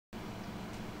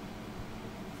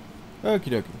Okie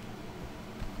dokie.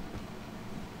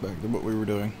 Back to what we were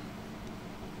doing.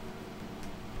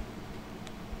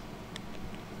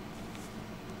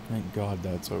 Thank God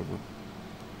that's over.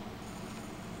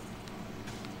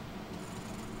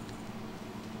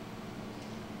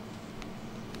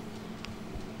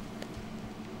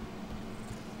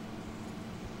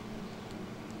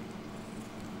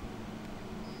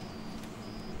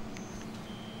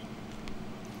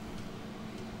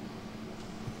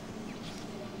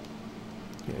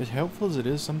 As helpful as it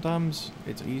is, sometimes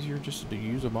it's easier just to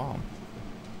use a bomb.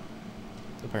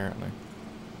 Apparently.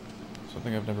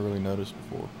 Something I've never really noticed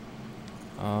before.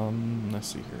 Let's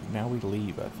see here. Now we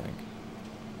leave, I think.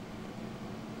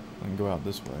 And go out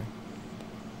this way.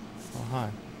 Oh, hi.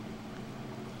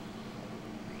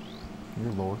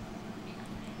 Your lord.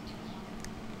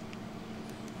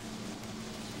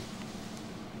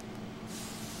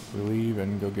 We leave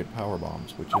and go get power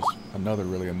bombs, which is another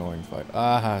really annoying fight.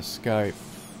 Ah, Skype.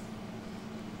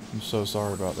 I'm so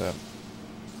sorry about that.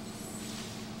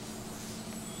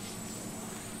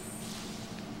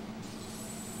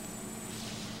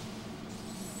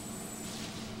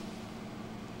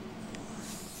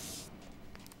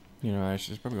 You know,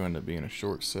 actually, it's probably going to end up being a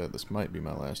short set. This might be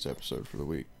my last episode for the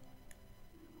week.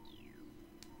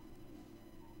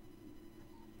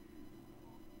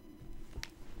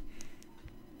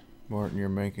 Martin, you're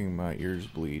making my ears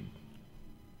bleed.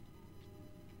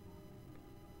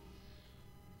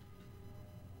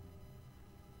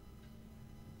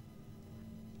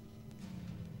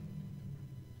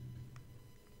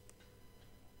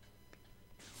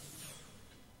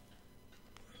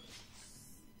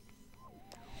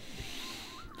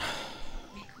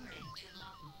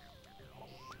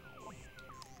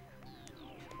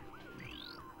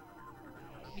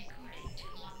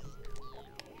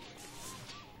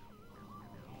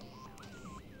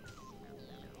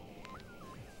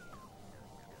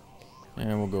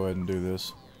 And we'll go ahead and do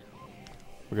this.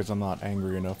 Because I'm not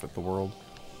angry enough at the world.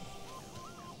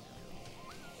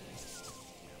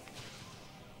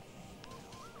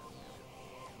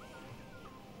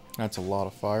 That's a lot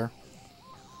of fire.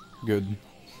 Good.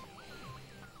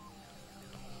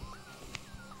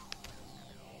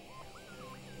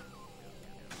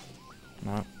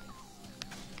 No.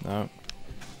 No.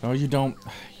 No, you don't.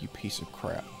 You piece of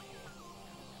crap.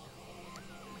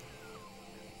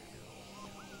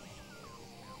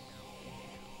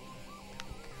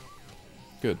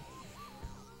 Good.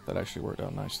 That actually worked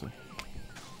out nicely.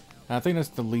 And I think that's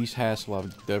the least hassle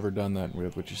I've ever done that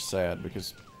with, which is sad,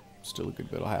 because still a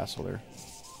good bit of hassle there.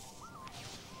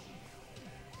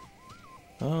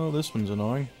 Oh, this one's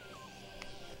annoying.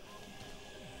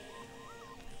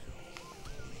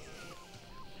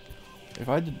 If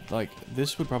I did, like,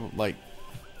 this would probably, like...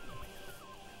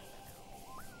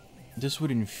 This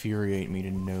would infuriate me to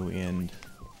no end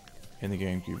in the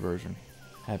GameCube version.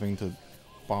 Having to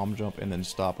bomb jump and then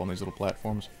stop on these little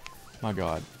platforms. My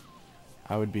God.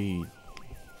 I would be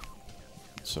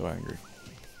so angry.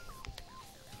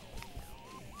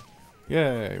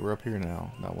 Yay, we're up here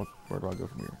now. Now, where do I go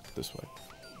from here? This way.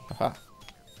 Aha.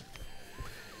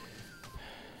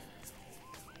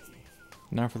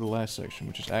 Now for the last section,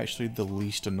 which is actually the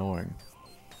least annoying.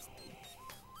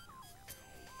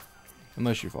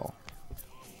 Unless you fall.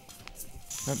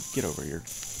 Now, get over here.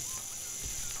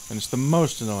 And it's the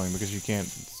most annoying because you can't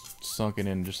sunk it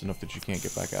in just enough that you can't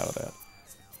get back out of that.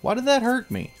 Why did that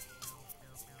hurt me?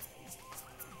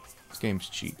 This game's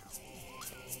cheap.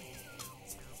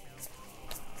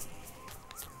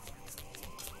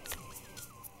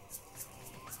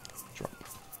 Drop.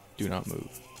 Do not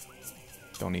move.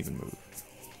 Don't even move.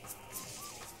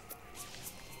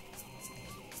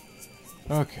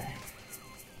 Okay.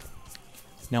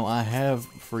 Now, I have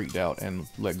freaked out and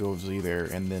let go of Z there,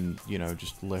 and then, you know,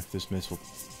 just left this missile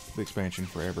expansion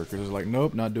forever, because it's like,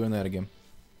 nope, not doing that again.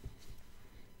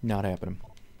 Not happening.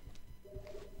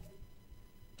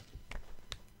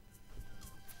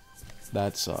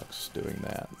 That sucks, doing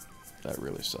that. That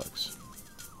really sucks.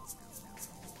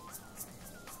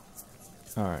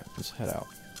 Alright, let's head out.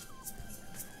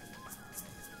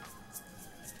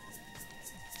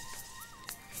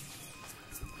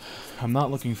 I'm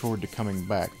not looking forward to coming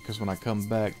back, because when I come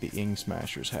back, the Ing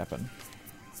Smashers happen.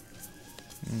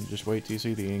 Just wait till you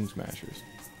see the Ing Smashers.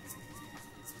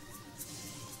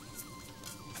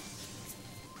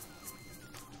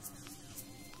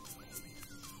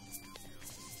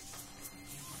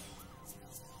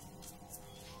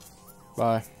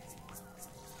 Bye.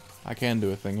 I can do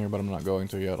a thing here, but I'm not going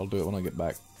to yet. I'll do it when I get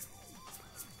back.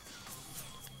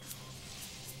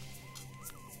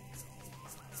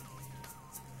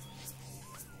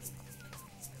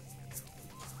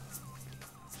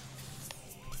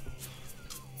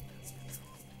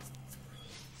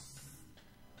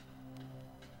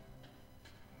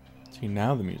 See,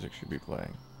 now the music should be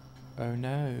playing. Oh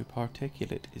no,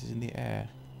 particulate is in the air.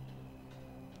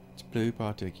 It's blue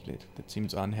particulate. That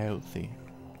seems unhealthy.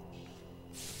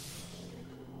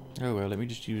 Oh well, let me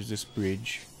just use this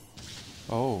bridge.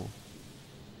 Oh.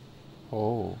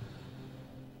 Oh.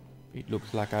 It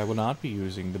looks like I will not be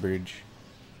using the bridge.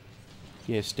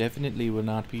 Yes, definitely will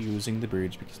not be using the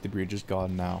bridge because the bridge is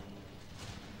gone now.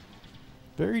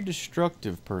 Very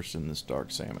destructive person, this Dark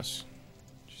Samus.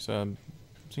 She's,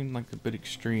 seemed like a bit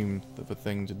extreme of a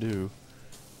thing to do.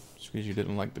 Just because you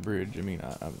didn't like the bridge. I mean,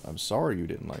 I'm sorry you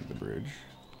didn't like the bridge.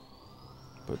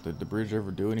 But did the bridge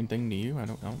ever do anything to you? I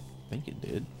don't think it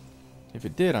did. If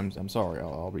it did, I'm sorry.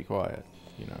 I'll be quiet.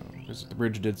 You know, because if the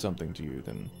bridge did something to you,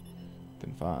 then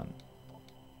fine.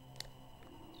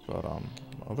 But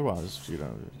otherwise, you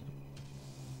know,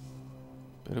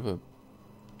 bit of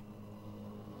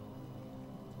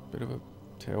a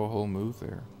tailhole move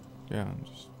there. Yeah,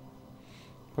 just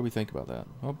probably think about that.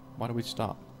 Oh, why do we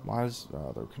stop? Why is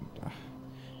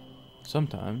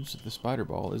sometimes the spider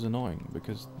ball is annoying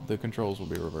because the controls will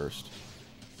be reversed.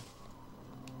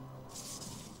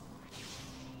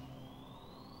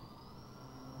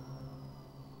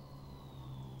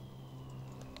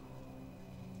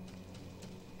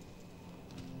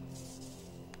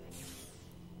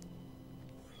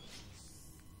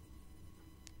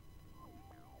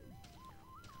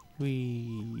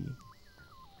 Whee.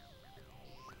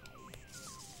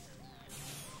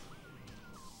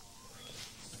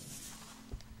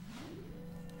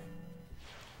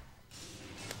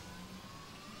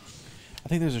 I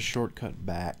think there's a shortcut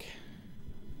back,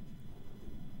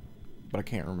 but I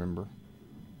can't remember.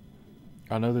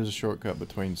 I know there's a shortcut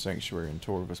between Sanctuary and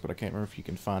Torvus, but I can't remember if you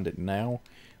can find it now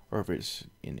or if it's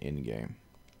in in-game.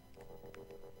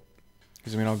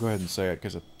 Because, I mean, I'll go ahead and say it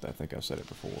because I think I've said it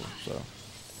before. So,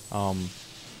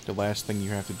 the last thing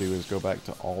you have to do is go back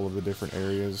to all of the different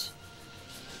areas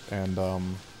and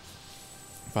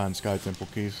find Sky Temple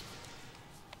keys.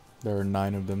 There are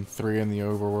 9 of them, 3 in the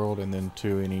overworld and then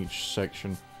 2 in each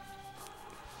section.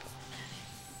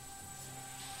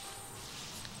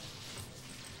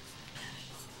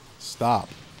 Stop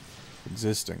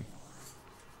existing.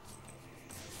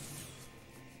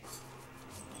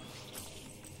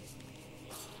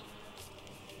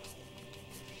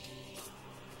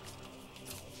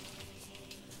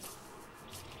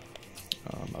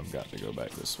 I've got to go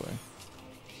back this way.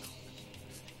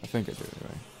 I think I do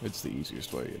anyway. It's the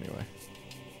easiest way anyway.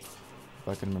 If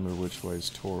I can remember which way is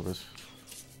Torvus.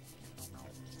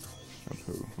 Oh,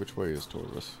 poo. Which way is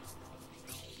Torvus?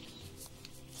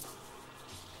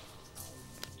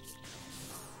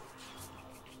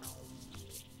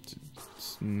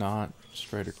 It's not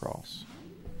straight across.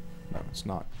 No, it's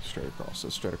not straight across.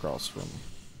 It's straight across from...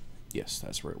 Yes,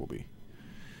 that's where it will be.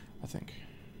 I think.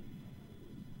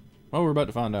 Well, we're about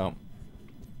to find out.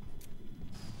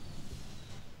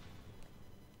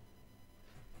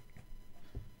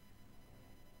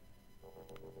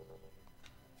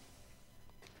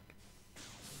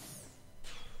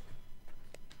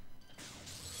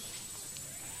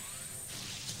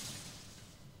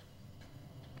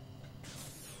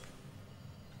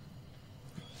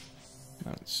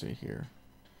 Now, let's see here.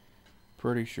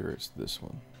 Pretty sure it's this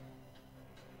one.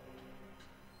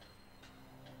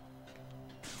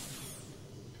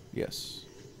 Yes.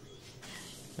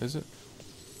 Is it?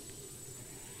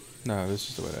 No, this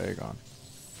is the way to Aegon.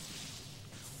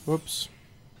 Whoops.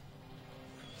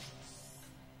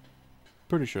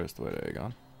 Pretty sure it's the way to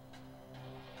Aegon.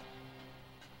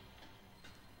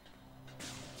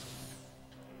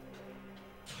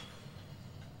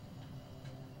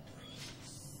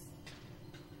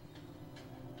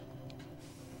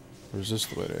 Or is this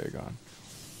the way to Aegon?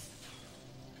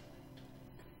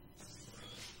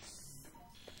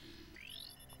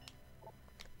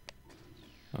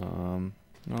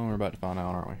 Well, we're about to find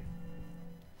out, aren't we?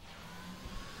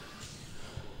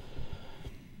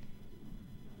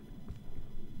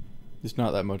 It's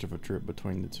not that much of a trip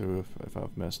between the two if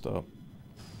I've messed up.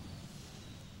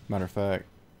 Matter of fact,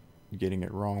 getting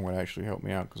it wrong would actually help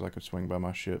me out because I could swing by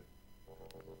my ship.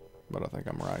 But I think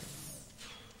I'm right.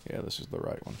 Yeah, this is the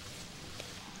right one.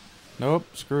 Nope,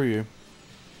 screw you.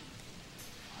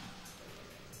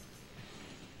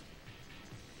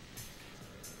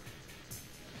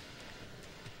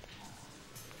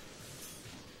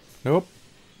 Nope.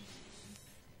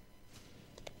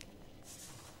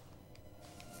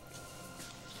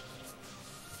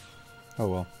 Oh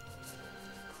well.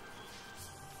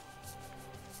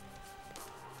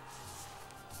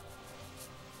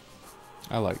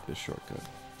 I like this shortcut.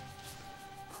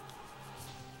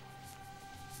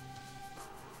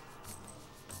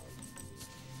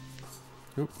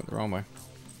 Oop, went the wrong way.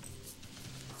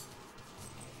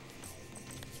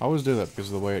 I always do that because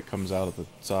of the way it comes out of the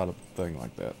side of the thing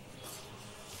like that.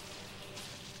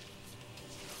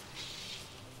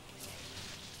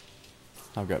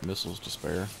 I've got missiles to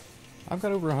spare. I've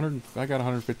got over 100, I got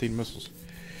 115 missiles.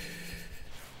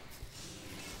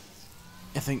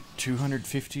 I think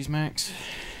 250's max.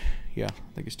 Yeah,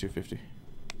 I think it's 250.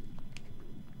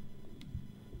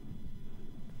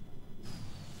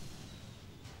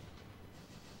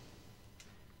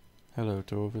 Hello,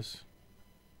 Tovis.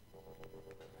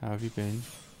 How have you been?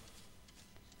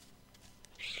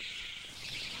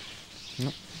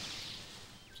 Nope.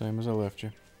 Same as I left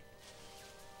you.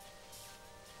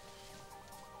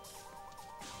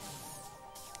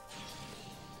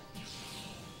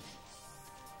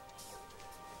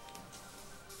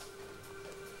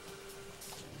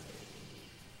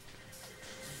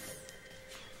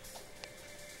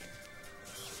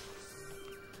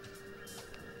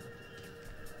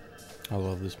 I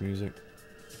love this music.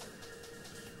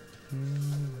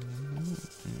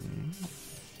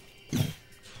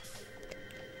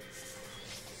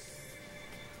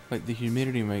 Like, the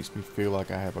humidity makes me feel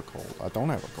like I have a cold. I don't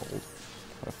have a cold,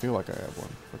 but I feel like I have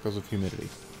one because of humidity.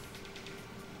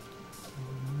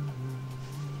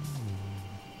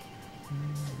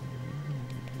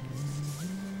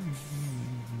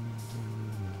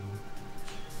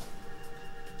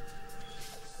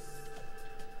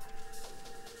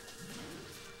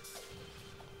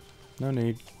 No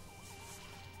need.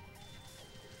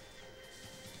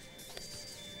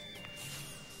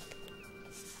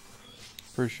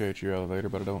 Appreciate you, elevator,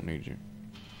 but I don't need you.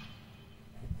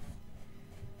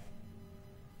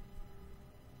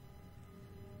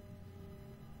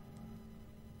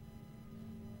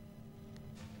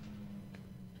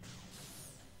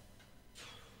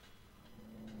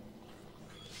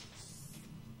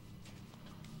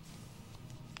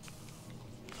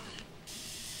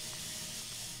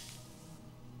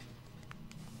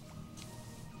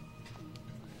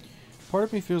 Part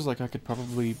of me feels like I could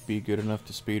probably be good enough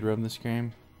to speedrun this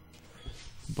game,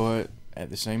 but at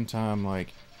the same time,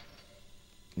 like,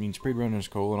 I mean, speedrunning is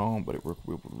cool and all, but it would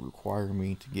require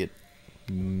me to get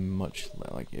much,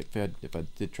 like, if I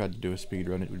did try to do a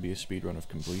speedrun, it would be a speedrun of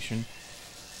completion,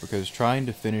 because trying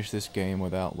to finish this game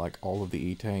without, like, all of the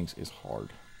E-tanks is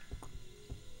hard.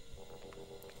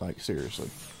 Like, seriously.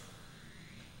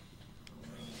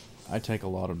 I take a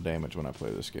lot of damage when I play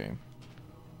this game.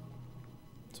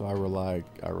 So I rely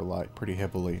pretty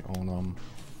heavily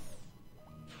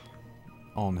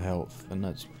on health, and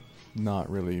that's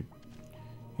not really, you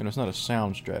know, it's not a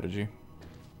sound strategy.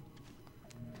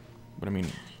 But I mean,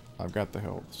 I've got the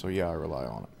health, so yeah, I rely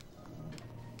on it.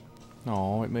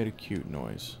 Oh, it made a cute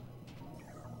noise.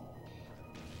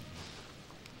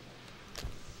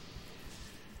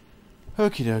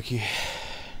 Okie dokie.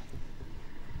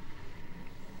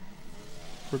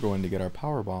 We're going to get our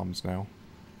power bombs now.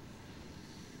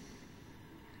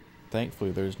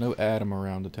 Thankfully, there's no Adam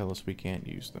around to tell us we can't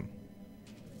use them.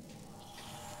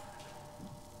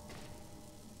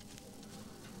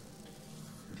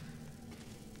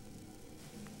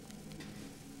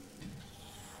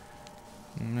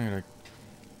 I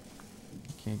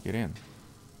can't get in.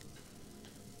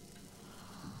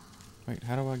 Wait,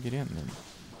 how do I get in then?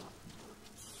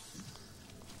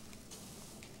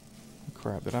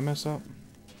 Crap, did I mess up?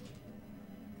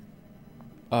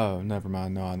 Oh, never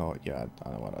mind. No, I know it. Yeah, I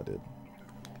know what I did.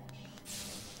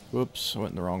 Whoops, I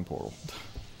went in the wrong portal.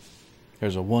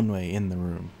 There's a one-way in the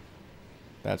room.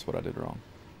 That's what I did wrong.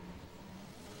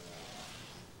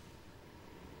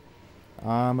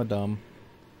 I'm a dumb.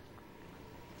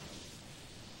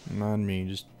 Not me,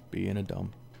 just being a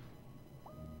dumb.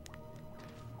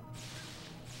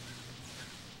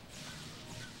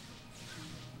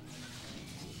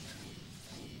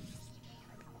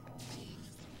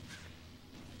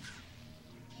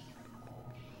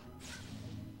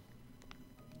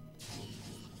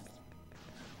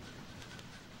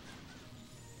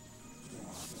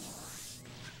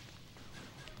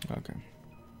 Okay.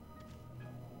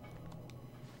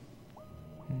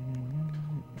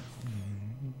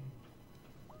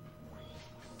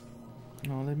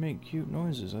 Oh, they make cute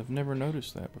noises. I've never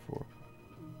noticed that before.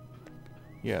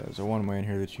 Yeah, there's a one-way in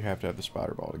here that you have to have the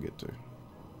spider ball to get to.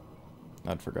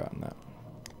 I'd forgotten that.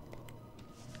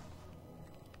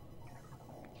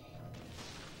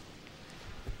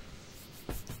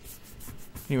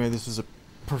 Anyway, this is a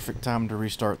perfect time to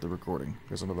restart the recording,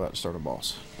 because I'm about to start a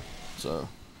boss. So,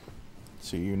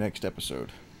 see you next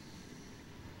episode.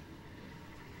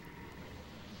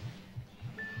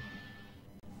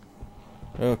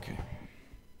 Okay.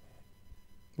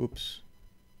 Whoops.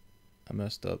 I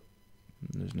messed up.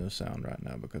 There's no sound right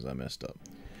now because I messed up.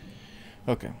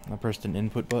 Okay, I pressed an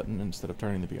input button instead of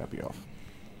turning the BIP off.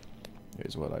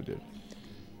 Here's what I did.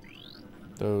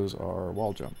 Those are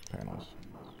wall jump panels.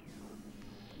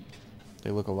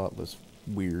 They look a lot less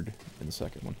weird in the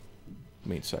second one. I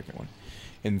mean, second one.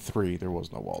 In 3, there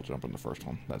was no wall jump in the first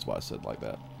one. That's why I said like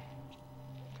that.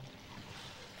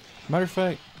 Matter of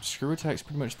fact, screw attack's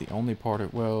pretty much the only part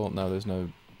of... Well, no, there's no...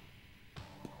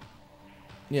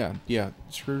 Yeah.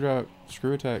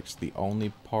 Screw attack's the only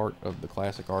part of the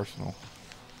classic arsenal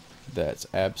that's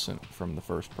absent from the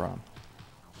first Prime.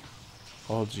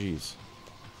 Oh, jeez.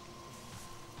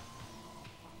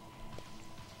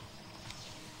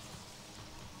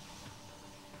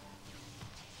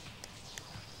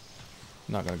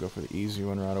 Not gonna go for the easy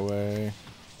one right away.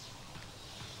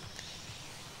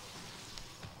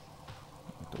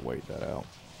 Have to wait that out.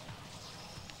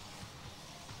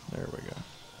 There we go.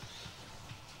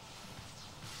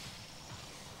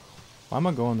 Why am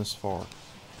I going this far?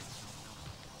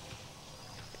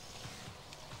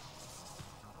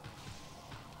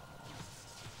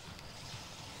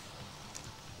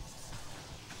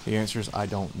 The answer is I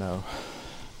don't know.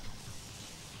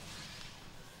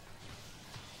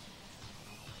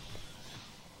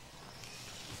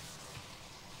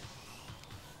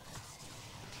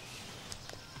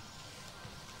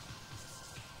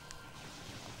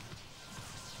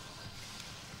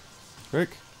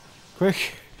 Quick!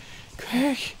 Quick!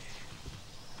 Quick!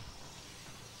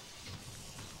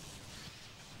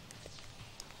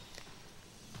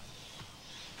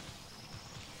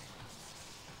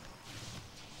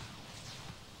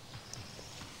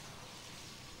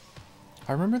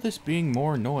 I remember this being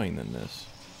more annoying than this.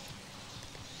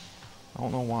 I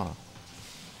don't know why.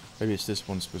 Maybe it's this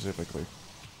one specifically.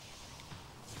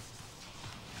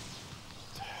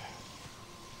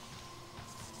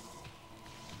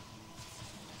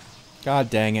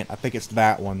 God dang it, I think it's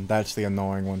that one. That's the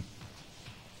annoying one.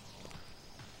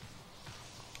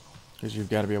 Because you've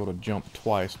got to be able to jump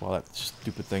twice while that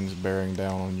stupid thing's bearing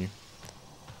down on you.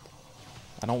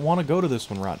 I don't want to go to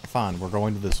this one right. Fine, we're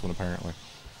going to this one apparently.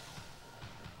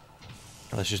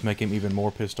 Let's just make him even more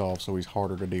pissed off so he's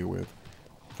harder to deal with.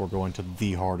 Before going to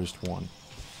the hardest one.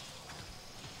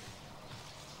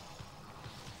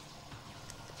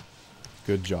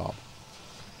 Good job.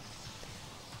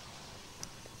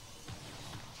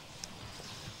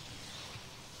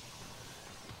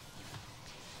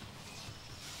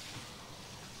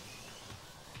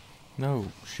 No,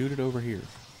 shoot it over here.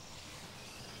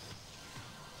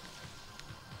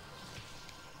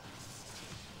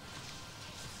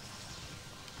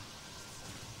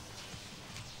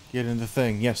 Get in the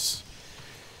thing, yes.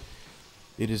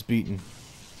 It is beaten.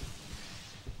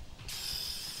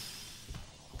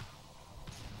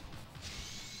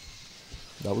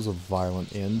 That was a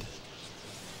violent end.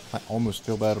 I almost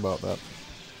feel bad about that.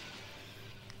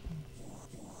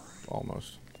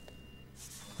 Almost.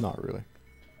 Not really.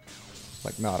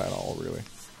 Like, not at all, really.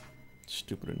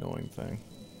 Stupid, annoying thing.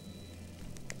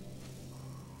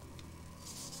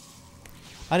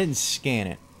 I didn't scan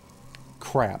it.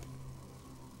 Crap.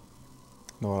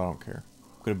 No, I don't care.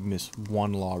 I'm gonna miss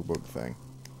one logbook thing.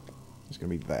 It's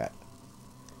gonna be that.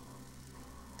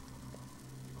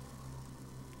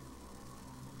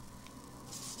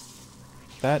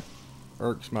 That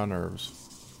irks my nerves.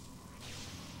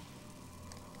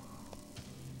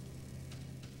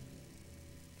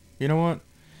 You know what?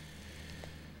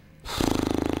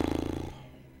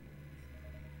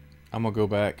 I'm gonna go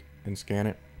back and scan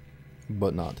it,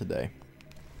 but not today.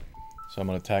 So I'm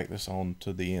gonna tack this on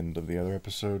to the end of the other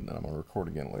episode, and I'm gonna record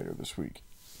again later this week.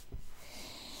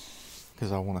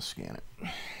 Because I want to scan it.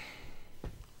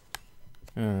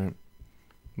 Alright.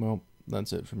 Well,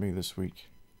 that's it for me this week.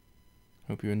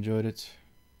 Hope you enjoyed it.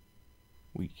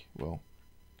 Well,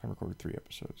 I recorded 3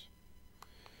 episodes.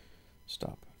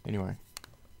 Stop. Anyway.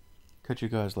 Catch you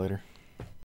guys later.